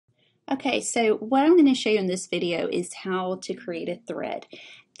Okay, so what I'm going to show you in this video is how to create a thread.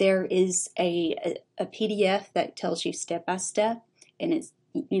 There is a PDF that tells you step by step, and it's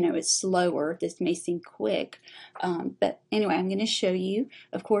slower. This may seem quick, but anyway, I'm going to show you.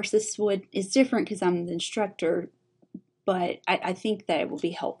 Of course, this is different because I'm the instructor, but I think that it will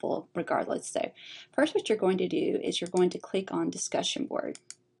be helpful regardless. So first what you're going to do is you're going to click on discussion board.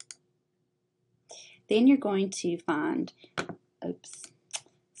 Then you're going to find,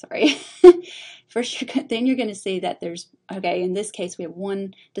 sorry. First, then you're going to see that there's, okay, in this case we have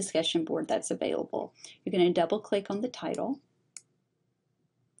one discussion board that's available. You're going to double click on the title,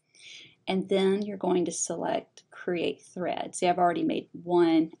 and then you're going to select create thread. See, I've already made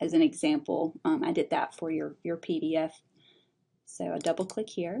one as an example. I did that for your PDF. So I double click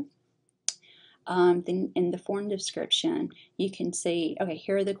here. Then in the form description, you can see, okay,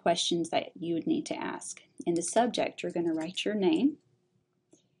 here are the questions that you would need to ask. In the subject, you're going to write your name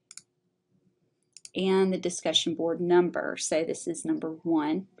and the discussion board number. Say this is number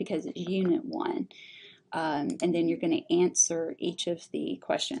 1 because it's unit 1. And then you're going to answer each of the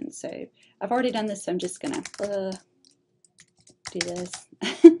questions. So I've already done this, so I'm just going to do this.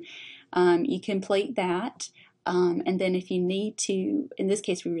 You complete that. And then if you need to, in this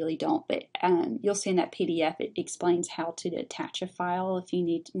case we really don't, but you'll see in that PDF it explains how to attach a file if you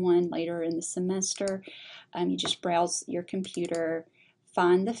need one later in the semester. You just browse your computer,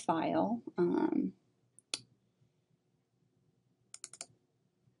 find the file.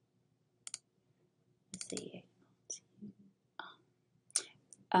 Let's see.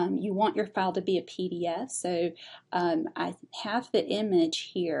 You want your file to be a PDF, so I have the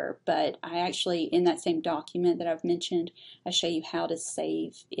image here, but I actually, in that same document that I've mentioned, I show you how to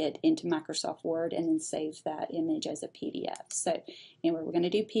save it into Microsoft Word and then save that image as a PDF. So anyway, we're going to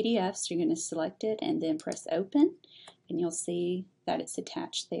do PDF, so you're going to select it and then press open, and you'll see that it's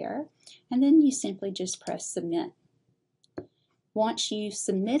attached there. And then you simply just press submit. Once you've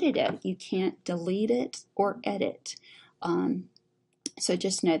submitted it, you can't delete it or edit. So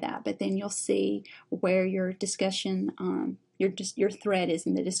just know that. But then you'll see where your discussion, your thread is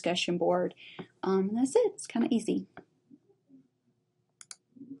in the discussion board. And that's it. It's kind of easy.